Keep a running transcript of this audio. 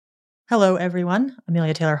Hello, everyone.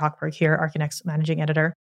 Amelia Taylor Hochberg here, Archinect's managing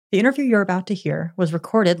editor. The interview you're about to hear was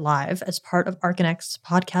recorded live as part of Archinect's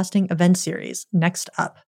podcasting event series, Next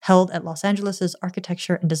Up, held at Los Angeles'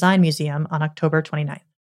 Architecture and Design Museum on October 29th.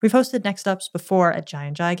 We've hosted Next Ups before at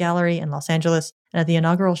Giant Jai Gallery in Los Angeles and at the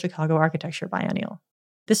inaugural Chicago Architecture Biennial.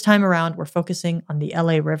 This time around, we're focusing on the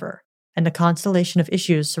LA River and the constellation of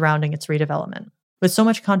issues surrounding its redevelopment. With so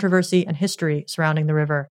much controversy and history surrounding the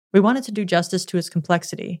river, we wanted to do justice to its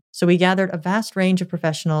complexity, so we gathered a vast range of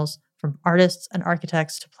professionals, from artists and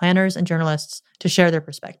architects to planners and journalists, to share their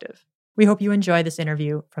perspective. We hope you enjoy this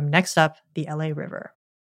interview from Next Up, the LA River.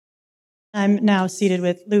 I'm now seated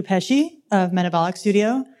with Lou Pesce of Metabolic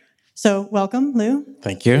Studio. So welcome, Lou.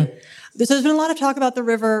 Thank you. So there's been a lot of talk about the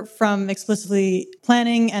river from explicitly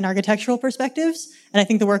planning and architectural perspectives, and I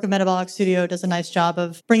think the work of Metabolic Studio does a nice job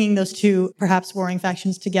of bringing those two perhaps warring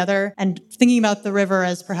factions together and thinking about the river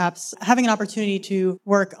as perhaps having an opportunity to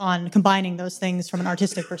work on combining those things from an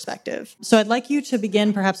artistic perspective. So I'd like you to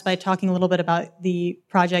begin perhaps by talking a little bit about the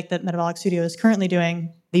project that Metabolic Studio is currently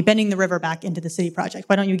doing, the Bending the River Back into the City project.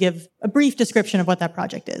 Why don't you give a brief description of what that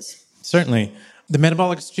project is? Certainly. The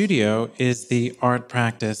Metabolic Studio is the art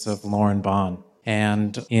practice of Lauren Bond.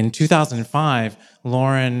 And in 2005,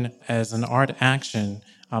 Lauren, as an art action,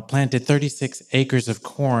 planted 36 acres of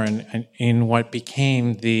corn in what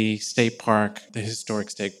became the state park, the historic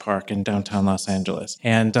state park in downtown Los Angeles.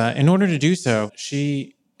 And in order to do so,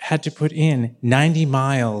 she had to put in 90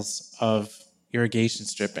 miles of irrigation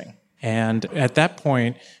stripping. And at that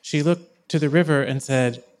point, she looked to the river and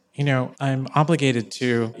said, I'm obligated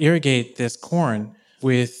to irrigate this corn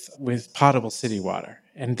with potable city water.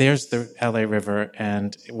 And there's the LA River,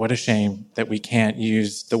 and what a shame that we can't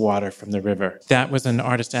use the water from the river. That was an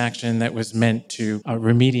artist action that was meant to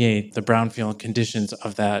remediate the brownfield conditions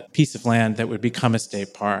of that piece of land that would become a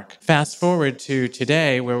state park. Fast forward to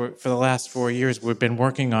today, where for the last 4 years we've been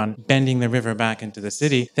working on bending the river back into the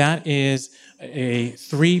city. That is a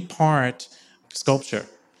 3-part sculpture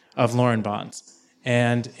of Lauren Bond's.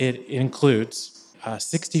 And it includes a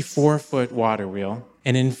 64-foot water wheel,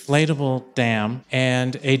 an inflatable dam,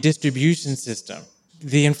 and a distribution system.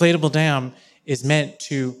 The inflatable dam is meant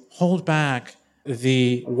to hold back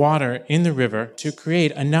the water in the river to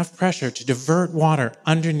create enough pressure to divert water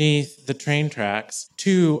underneath the train tracks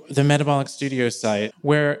to the Metabolic Studio site,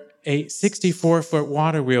 where a 64-foot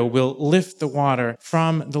water wheel will lift the water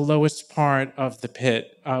from the lowest part of the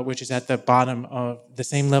pit, which is at the bottom of the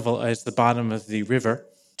same level as the bottom of the river,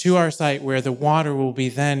 to our site where the water will be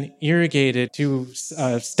then irrigated to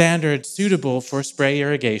standards suitable for spray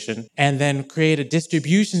irrigation, and then create a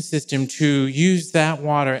distribution system to use that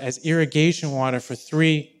water as irrigation water for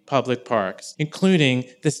 3 public parks, including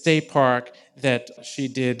the state park that she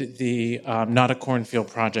did the Not a Cornfield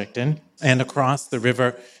project in, and across the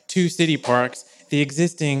river, 2 city parks, the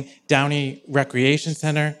existing Downey Recreation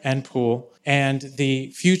Center and pool, and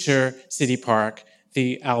the future city park,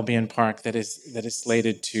 the Albion Park that is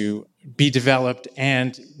slated to be developed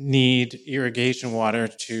and need irrigation water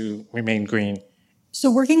to remain green.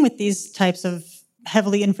 So working with these types of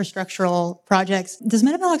heavily infrastructural projects, does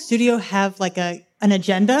Metabolic Studio have like an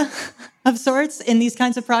agenda of sorts in these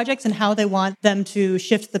kinds of projects and how they want them to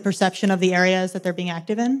shift the perception of the areas that they're being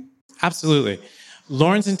active in? Absolutely.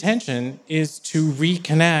 Lauren's intention is to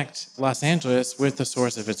reconnect Los Angeles with the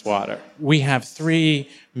source of its water. We have 3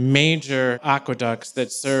 major aqueducts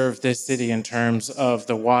that serve this city in terms of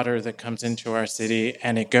the water that comes into our city,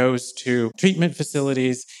 and it goes to treatment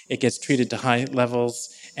facilities, it gets treated to high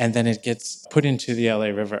levels, and then it gets put into the LA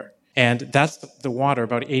River. And that's the water,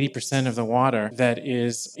 about 80% of the water that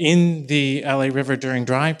is in the LA River during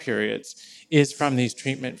dry periods is from these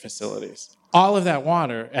treatment facilities. All of that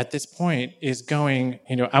water at this point is going,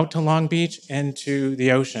 out to Long Beach and to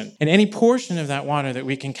the ocean. And any portion of that water that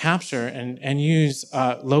we can capture and use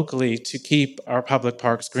locally to keep our public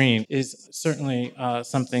parks green is certainly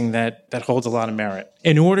something that holds a lot of merit.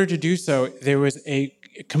 In order to do so, there was a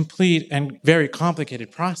complete and very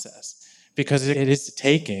complicated process, because it is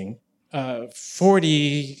taking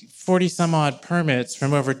 40 some odd permits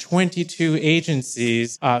from over 22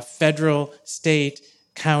 agencies, federal, state,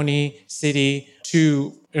 county, city,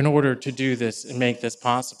 in order to do this and make this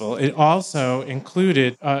possible. It also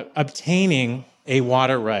included obtaining a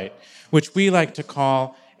water right, which we like to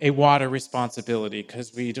call a water responsibility,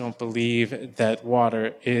 because we don't believe that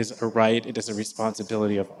water is a right, it is a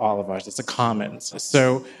responsibility of all of us. It's a commons.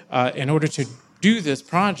 So in order to do this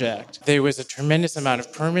project, there was a tremendous amount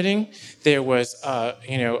of permitting. There was,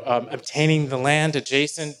 obtaining the land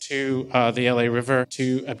adjacent to the LA River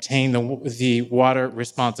to obtain the water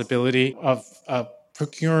responsibility of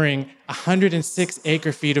procuring 106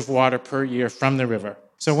 acre-feet of water per year from the river.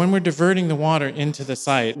 So when we're diverting the water into the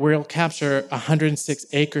site, we'll capture 106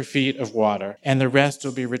 acre-feet of water, and the rest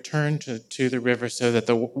will be returned to the river so that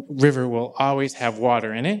the river will always have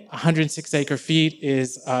water in it. 106 acre-feet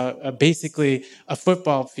is basically a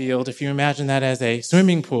football field. If you imagine that as a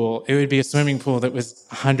swimming pool, it would be a swimming pool that was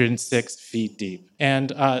 106 feet deep.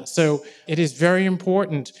 And so it is very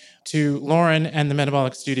important to Lauren and the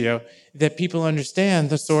Metabolic Studio that people understand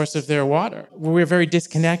the source of their water. We're very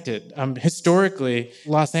disconnected. Historically,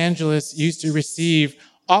 Los Angeles used to receive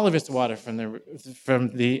all of its water from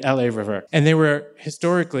the LA River. And there were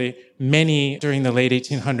historically many, during the late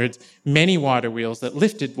 1800s, many water wheels that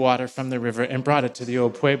lifted water from the river and brought it to the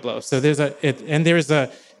old pueblo. So there's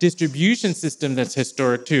a distribution system that's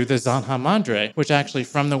historic too, the Zanja Madre, which actually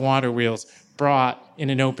from the water wheels brought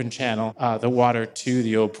in an open channel the water to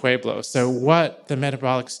the old pueblo. So what the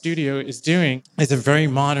Metabolic Studio is doing is a very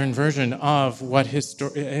modern version of what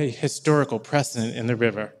a historical precedent in the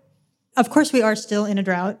river. Of course, we are still in a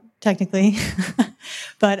drought, technically.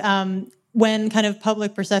 But when kind of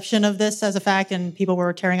public perception of this as a fact and people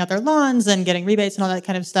were tearing out their lawns and getting rebates and all that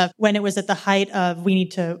kind of stuff, when it was at the height of we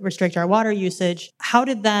need to restrict our water usage, how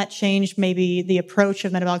did that change maybe the approach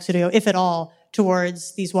of Metabolic Studio, if at all,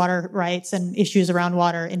 towards these water rights and issues around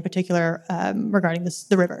water, in particular regarding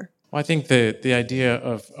the river? Well, I think the idea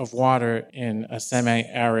of water in a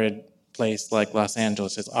semi-arid place like Los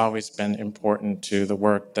Angeles has always been important to the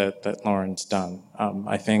work that Lauren's done.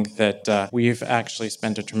 I think that we've actually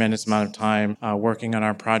spent a tremendous amount of time working on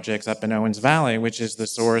our projects up in Owens Valley, which is the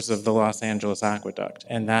source of the Los Angeles Aqueduct.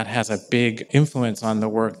 And that has a big influence on the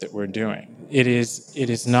work that we're doing. It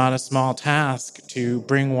is not a small task to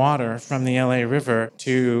bring water from the LA River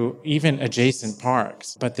to even adjacent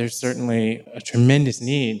parks, but there's certainly a tremendous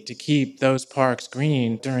need to keep those parks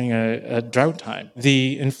green during a drought time.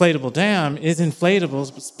 The inflatable dam is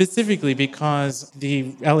inflatable specifically because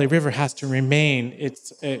the LA River has to remain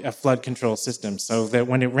a flood control system so that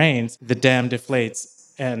when it rains, the dam deflates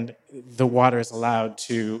and the water is allowed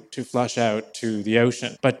to flush out to the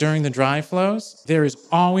ocean. But during the dry flows, there is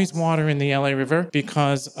always water in the LA River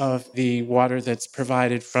because of the water that's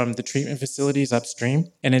provided from the treatment facilities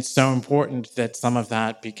upstream. And it's so important that some of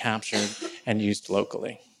that be captured and used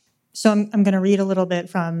locally. So I'm going to read a little bit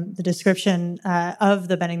from the description of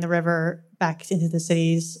the Bending the River back into the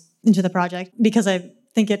cities, into the project, because I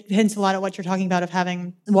think it hints a lot at what you're talking about of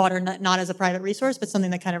having water not as a private resource, but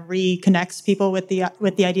something that kind of reconnects people with the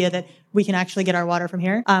idea that we can actually get our water from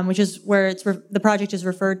here, which is where the project is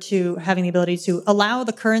referred to having the ability to allow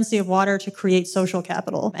the currency of water to create social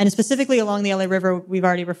capital. And specifically along the LA River, we've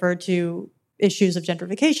already referred to issues of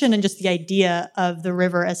gentrification and just the idea of the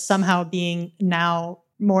river as somehow being now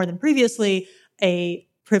more than previously a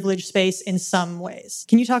privileged space in some ways.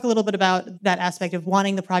 Can you talk a little bit about that aspect of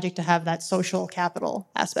wanting the project to have that social capital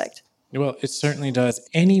aspect? Well, it certainly does.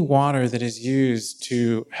 Any water that is used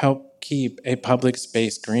to help keep a public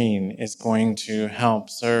space green is going to help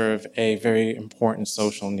serve a very important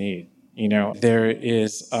social need. You know, there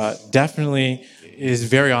is definitely, it is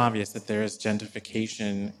very obvious that there is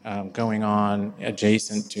gentrification going on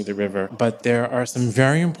adjacent to the river, but there are some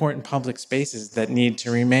very important public spaces that need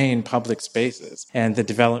to remain public spaces. And the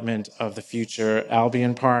development of the future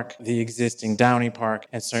Albion Park, the existing Downey Park,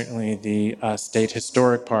 and certainly the State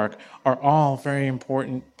Historic Park are all very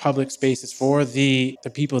important public spaces for the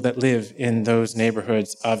people that live in those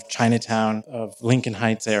neighborhoods of Chinatown, of Lincoln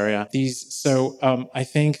Heights area. I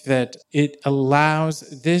think that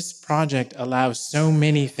this project allows so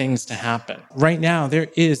many things to happen. Right now, there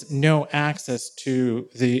is no access to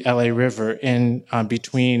the LA River in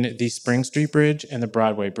between the Spring Street Bridge and the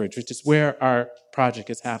Broadway Bridge, which is where our project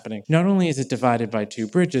is happening. Not only is it divided by two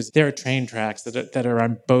bridges, there are train tracks that are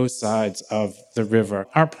on both sides of the river.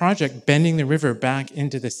 Our project, Bending the River back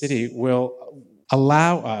into the city, will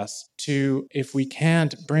allow us to, if we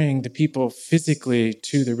can't bring the people physically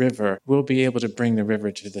to the river, we'll be able to bring the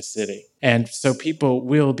river to the city. And so people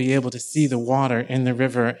will be able to see the water in the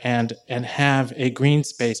river and have a green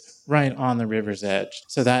space right on the river's edge.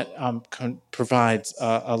 So that provides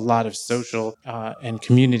a lot of social and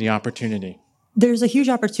community opportunity. There's a huge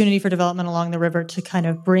opportunity for development along the river to kind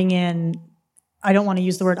of bring in, I don't want to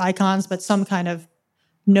use the word icons, but some kind of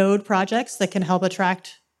node projects that can help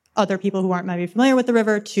attract other people who aren't maybe familiar with the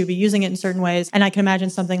river to be using it in certain ways. And I can imagine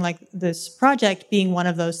something like this project being one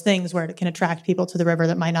of those things where it can attract people to the river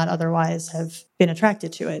that might not otherwise have been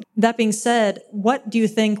attracted to it. That being said, what do you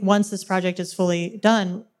think, once this project is fully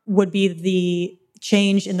done, would be the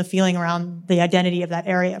change in the feeling around the identity of that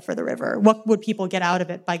area for the river? What would people get out of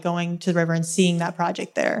it by going to the river and seeing that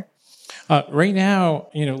project there? Right now,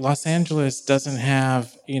 Los Angeles doesn't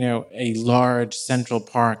have, a large central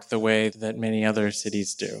park the way that many other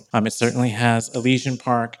cities do. It certainly has Elysian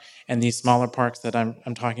Park and these smaller parks that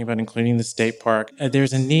I'm talking about, including the state park.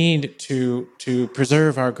 There's a need to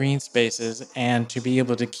preserve our green spaces and to be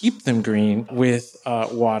able to keep them green with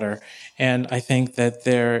water. And I think that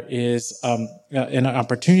there is an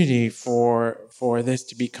opportunity for this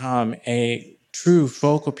to become a true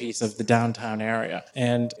focal piece of the downtown area.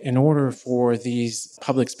 And in order for these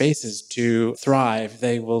public spaces to thrive,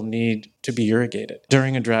 they will need to be irrigated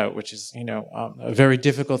during a drought, which is, a very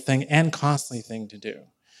difficult thing and costly thing to do.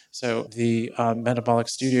 So the Metabolic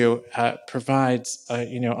Studio provides,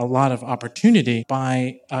 a lot of opportunity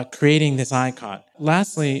by creating this icon.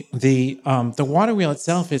 Lastly, the water wheel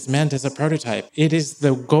itself is meant as a prototype. It is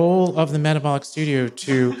the goal of the Metabolic Studio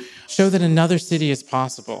to show that another city is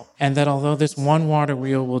possible, and that although this one water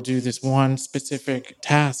wheel will do this one specific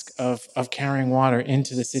task of carrying water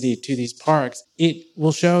into the city to these parks, it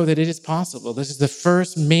will show that it is possible. This is the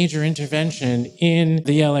first major intervention in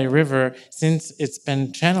the LA River since it's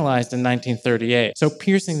been channelized in 1938. So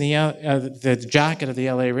piercing the jacket of the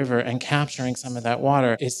LA River and capturing some of that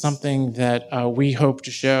water is something that we hope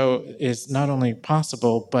to show is not only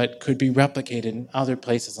possible, but could be replicated in other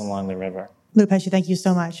places along the river. Lou Pesce, thank you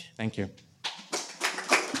so much. Thank you.